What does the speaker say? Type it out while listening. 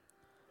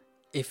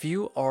If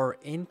you are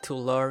into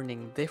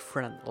learning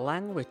different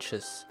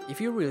languages,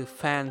 if you really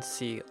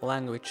fancy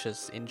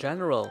languages in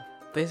general,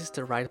 this is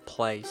the right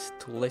place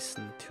to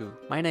listen to.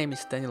 My name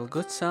is Daniel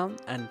Goodson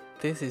and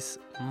this is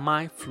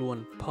My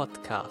Fluent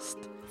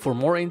Podcast. For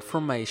more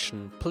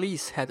information,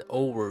 please head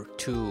over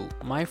to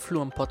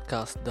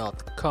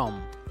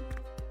myfluentpodcast.com.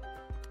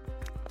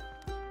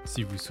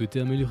 Si vous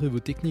souhaitez améliorer vos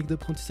techniques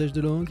d'apprentissage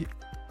de langue,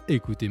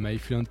 écoutez My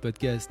Fluent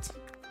Podcast.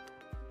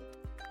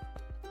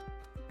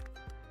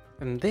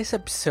 In this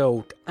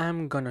episode,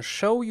 I'm gonna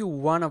show you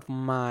one of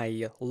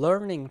my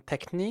learning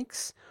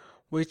techniques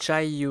which I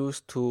use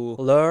to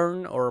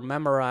learn or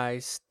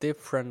memorize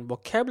different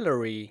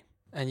vocabulary.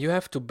 And you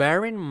have to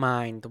bear in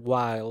mind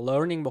while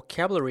learning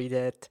vocabulary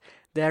that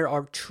there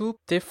are two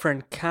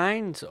different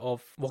kinds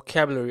of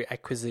vocabulary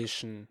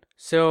acquisition.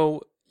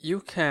 So you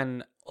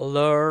can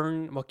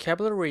learn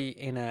vocabulary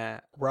in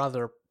a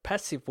rather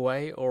passive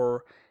way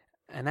or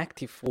an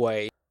active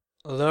way.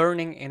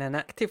 Learning in an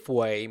active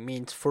way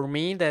means for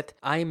me that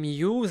I'm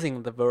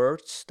using the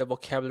words, the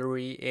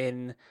vocabulary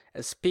in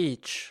a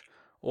speech,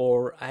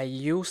 or I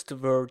use the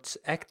words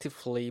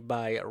actively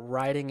by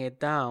writing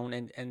it down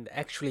and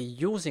actually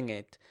using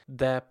it.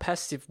 The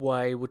passive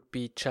way would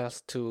be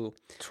just to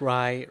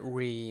try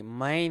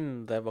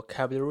remain the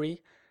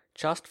vocabulary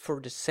just for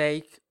the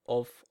sake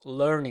of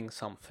learning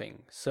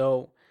something.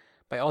 So,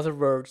 by other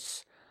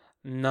words,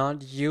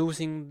 not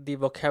using the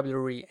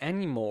vocabulary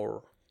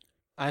anymore.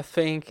 I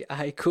think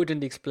I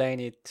couldn't explain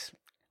it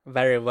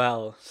very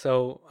well,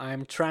 so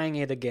I'm trying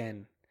it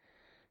again.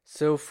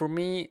 So for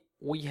me,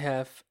 we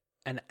have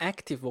an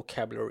active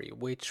vocabulary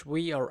which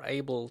we are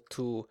able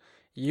to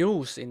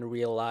use in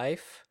real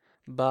life,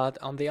 but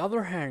on the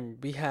other hand,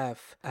 we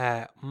have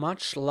a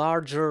much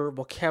larger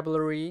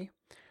vocabulary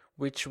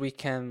which we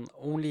can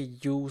only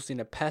use in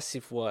a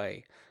passive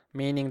way,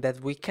 meaning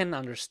that we can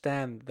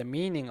understand the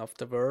meaning of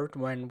the word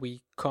when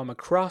we come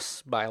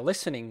across by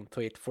listening to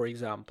it, for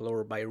example,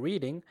 or by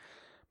reading,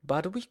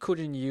 but we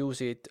couldn't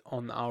use it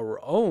on our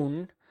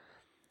own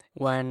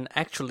when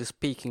actually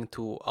speaking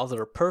to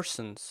other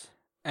persons.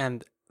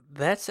 And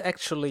that's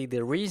actually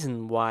the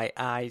reason why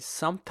I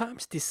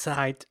sometimes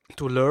decide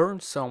to learn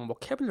some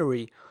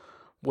vocabulary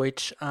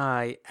which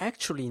I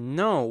actually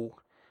know.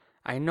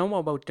 I know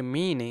about the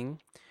meaning,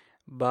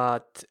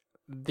 but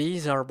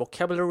these are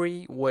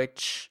vocabulary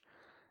which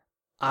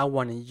I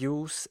want to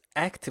use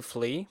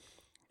actively,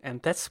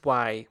 and that's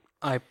why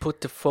I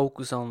put the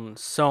focus on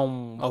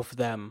some of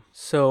them.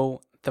 So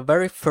the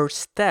very first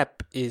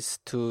step is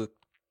to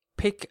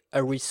pick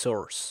a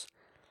resource,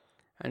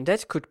 and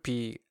that could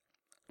be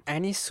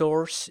any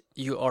source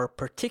you are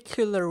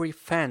particularly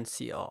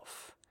fancy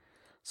of.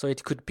 So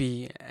it could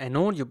be an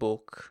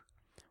audiobook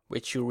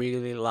which you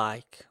really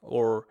like,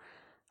 or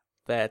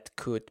that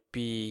could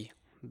be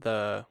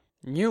the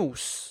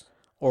news,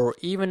 or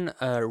even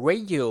a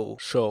radio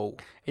show.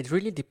 It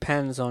really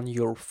depends on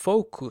your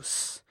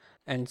focus.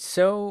 And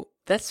so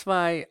that's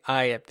why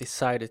I have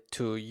decided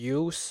to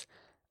use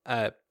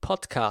a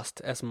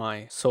podcast as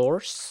my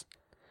source.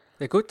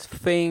 The good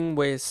thing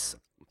with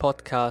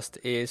podcast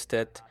is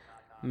that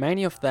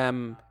many of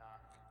them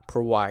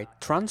provide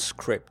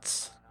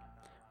transcripts,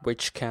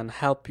 which can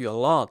help you a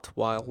lot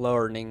while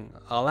learning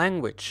a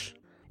language.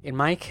 In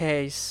my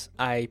case,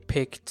 I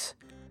picked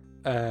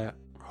a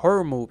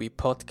horror movie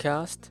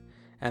podcast,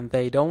 and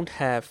they don't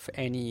have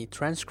any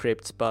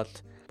transcripts,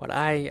 but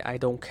I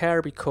don't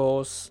care,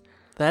 because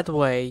that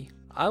way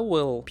I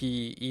will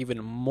be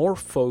even more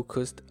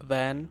focused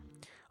than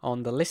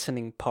on the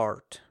listening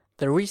part.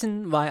 The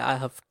reason why I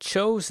have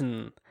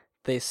chosen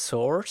this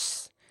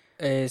source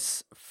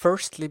is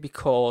firstly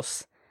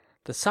because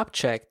the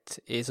subject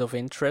is of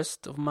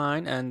interest of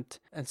mine, and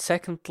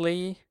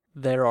secondly,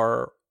 there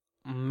are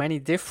many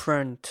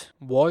different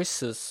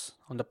voices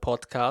on the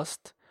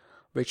podcast,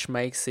 which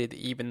makes it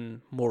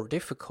even more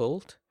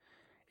difficult.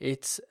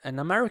 It's an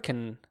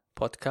American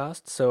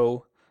podcast,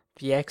 so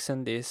the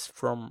accent is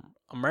from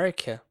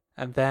America.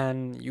 And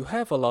then you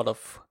have a lot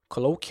of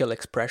colloquial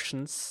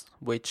expressions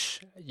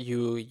which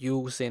you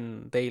use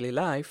in daily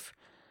life,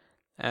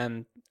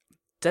 and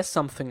that's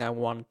something I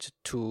want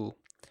to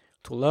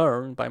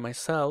learn by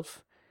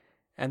myself.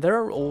 And there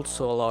are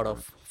also a lot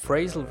of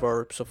phrasal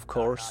verbs, of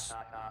course,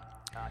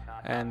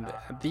 and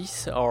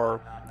these are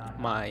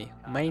my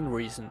main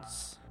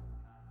reasons.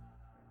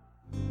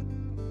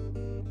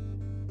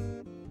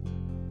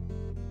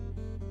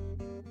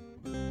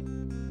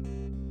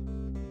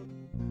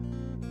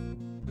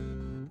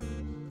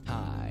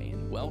 Hi,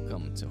 and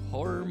welcome to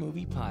Horror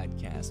Movie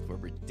Podcast, where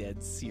we're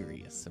dead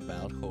serious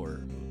about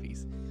horror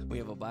movies. We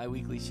have a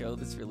bi-weekly show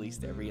that's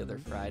released every other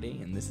Friday,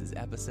 and this is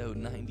episode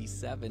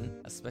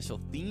 97, a special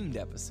themed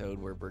episode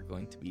where we're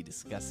going to be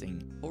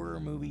discussing horror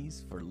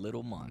movies for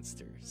little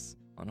monsters.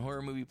 On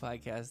Horror Movie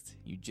Podcast,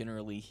 you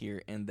generally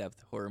hear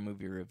in-depth horror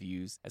movie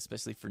reviews,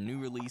 especially for new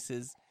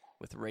releases,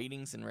 with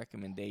ratings and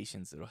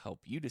recommendations that'll help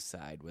you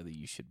decide whether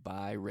you should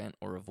buy, rent,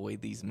 or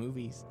avoid these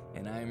movies.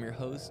 And I am your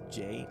host,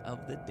 Jay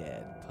of the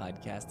Dead,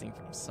 podcasting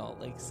from Salt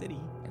Lake City,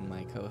 and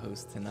my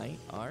co-hosts tonight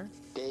are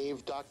Dave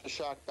Dave Dr.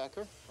 Shock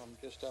Becker from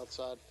just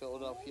outside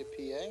Philadelphia,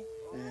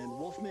 PA. And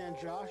Wolfman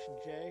Josh and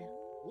Jay.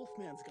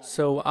 Wolfman's got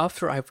So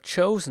after I've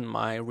chosen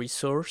my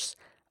resource,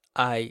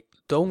 I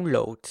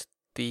download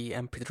the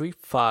MP3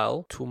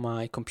 file to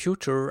my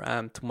computer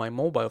and to my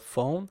mobile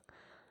phone,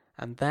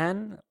 and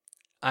then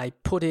I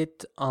put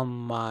it on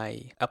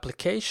my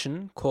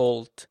application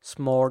called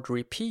Smart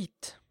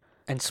Repeat.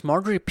 And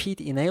Smart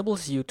Repeat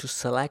enables you to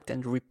select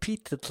and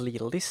repeatedly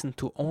listen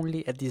to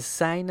only a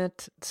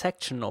designated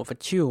section of a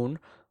tune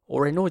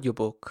or an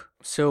audiobook.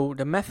 So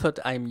the method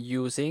I'm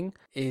using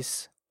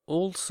is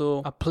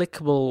also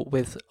applicable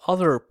with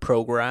other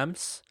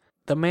programs.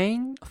 The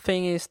main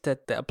thing is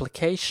that the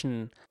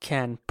application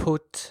can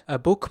put a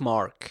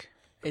bookmark.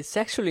 It's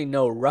actually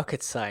no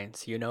rocket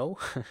science, you know.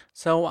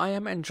 So I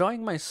am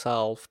enjoying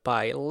myself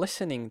by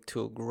listening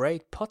to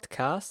great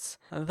podcasts,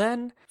 and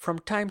then from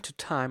time to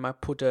time I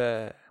put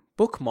a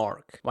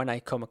bookmark when I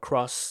come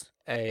across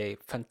a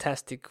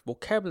fantastic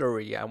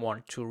vocabulary I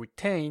want to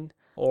retain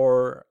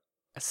or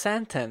a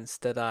sentence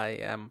that I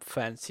am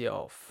fancy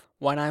of.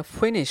 When I've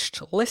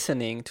finished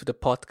listening to the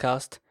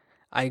podcast,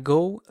 I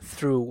go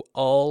through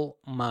all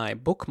my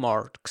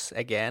bookmarks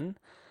again,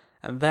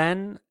 and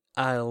then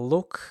I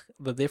look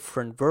the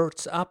different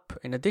words up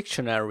in a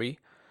dictionary,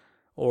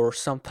 or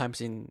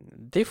sometimes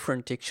in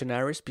different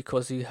dictionaries,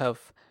 because you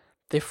have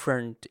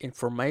different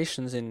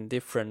informations in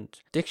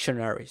different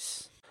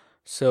dictionaries.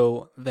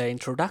 So the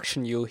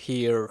introduction you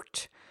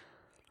heard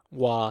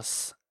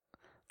was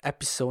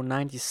episode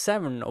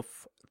 97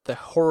 of the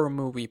Horror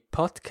Movie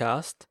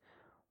Podcast,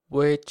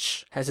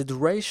 which has a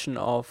duration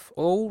of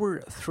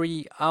over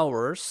 3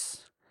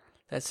 hours.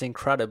 That's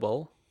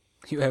incredible.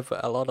 You have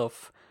a lot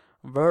of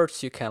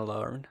words you can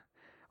learn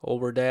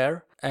over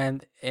there.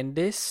 And in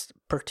this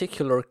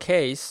particular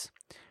case,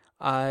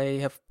 I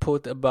have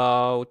put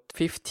about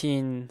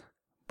 15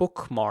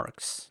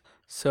 bookmarks.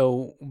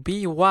 So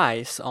be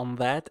wise on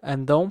that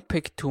and don't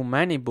pick too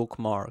many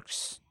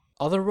bookmarks.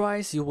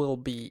 Otherwise, you will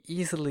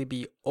easily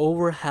be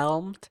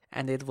overwhelmed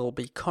and it will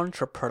be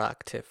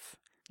counterproductive.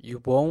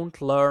 You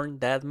won't learn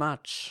that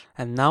much.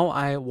 And now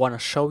I want to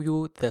show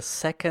you the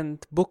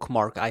second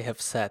bookmark I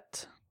have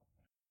set.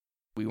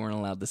 We weren't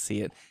allowed to see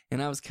it,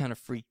 and I was kind of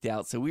freaked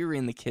out. So we were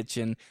in the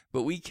kitchen,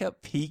 but we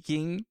kept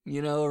peeking,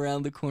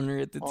 around the corner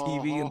at the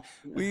TV, and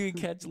we would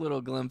catch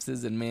little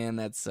glimpses. And man,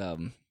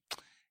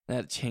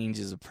 that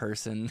changes a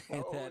person.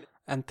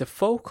 And the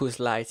focus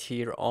light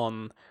here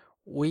on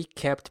 "we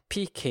kept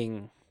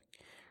peeking."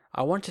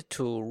 I wanted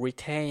to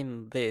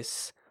retain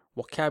this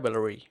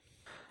vocabulary,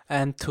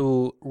 and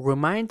to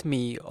remind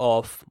me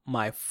of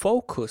my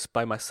focus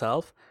by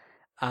myself,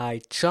 I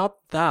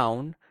jot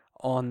down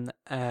on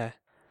a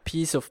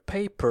piece of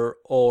paper,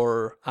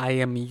 or I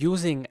am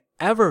using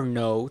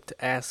Evernote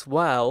as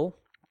well.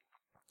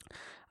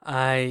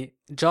 I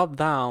jot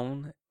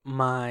down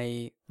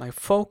my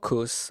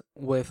focus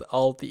with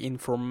all the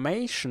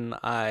information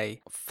I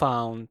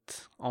found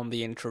on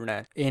the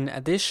internet. In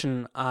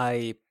addition,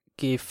 I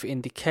give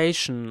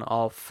indication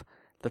of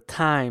the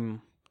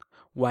time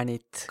when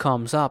it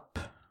comes up.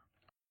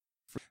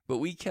 But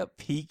we kept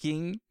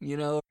peeking,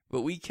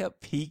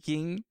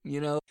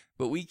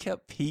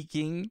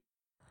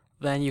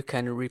 Then you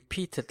can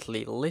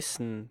repeatedly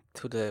listen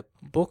to the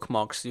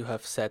bookmarks you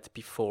have set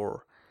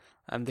before.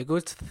 And the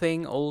good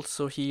thing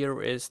also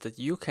here is that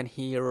you can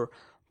hear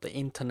the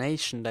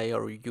intonation they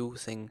are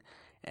using,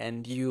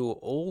 and you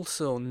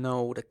also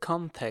know the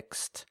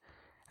context.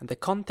 And the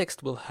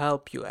context will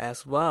help you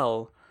as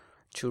well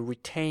to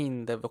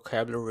retain the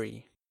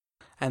vocabulary.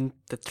 And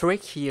the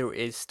trick here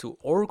is to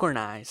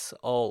organize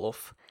all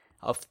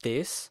of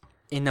this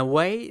in a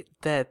way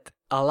that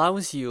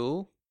allows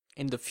you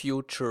in the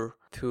future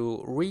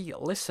to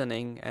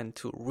re-listening and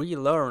to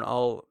relearn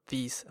all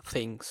these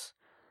things.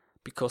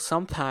 Because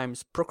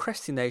sometimes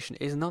procrastination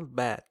is not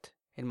bad,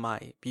 in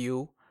my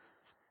view.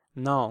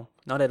 No,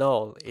 not at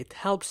all. It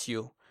helps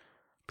you,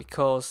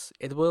 because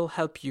it will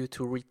help you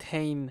to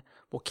retain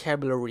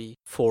vocabulary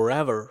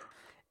forever.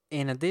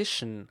 In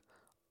addition,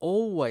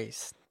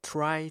 always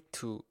try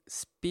to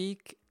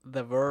speak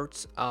the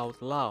words out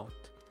loud.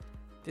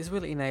 This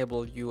will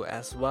enable you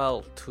as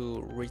well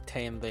to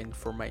retain the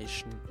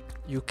information.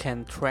 You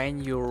can train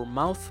your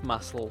mouth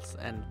muscles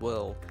and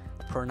will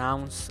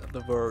pronounce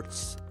the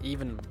words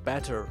even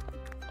better.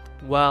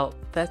 Well,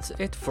 that's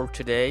it for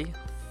today.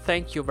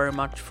 Thank you very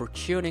much for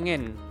tuning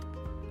in.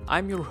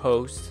 I'm your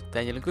host,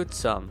 Daniel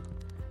Goodson.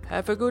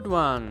 Have a good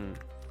one.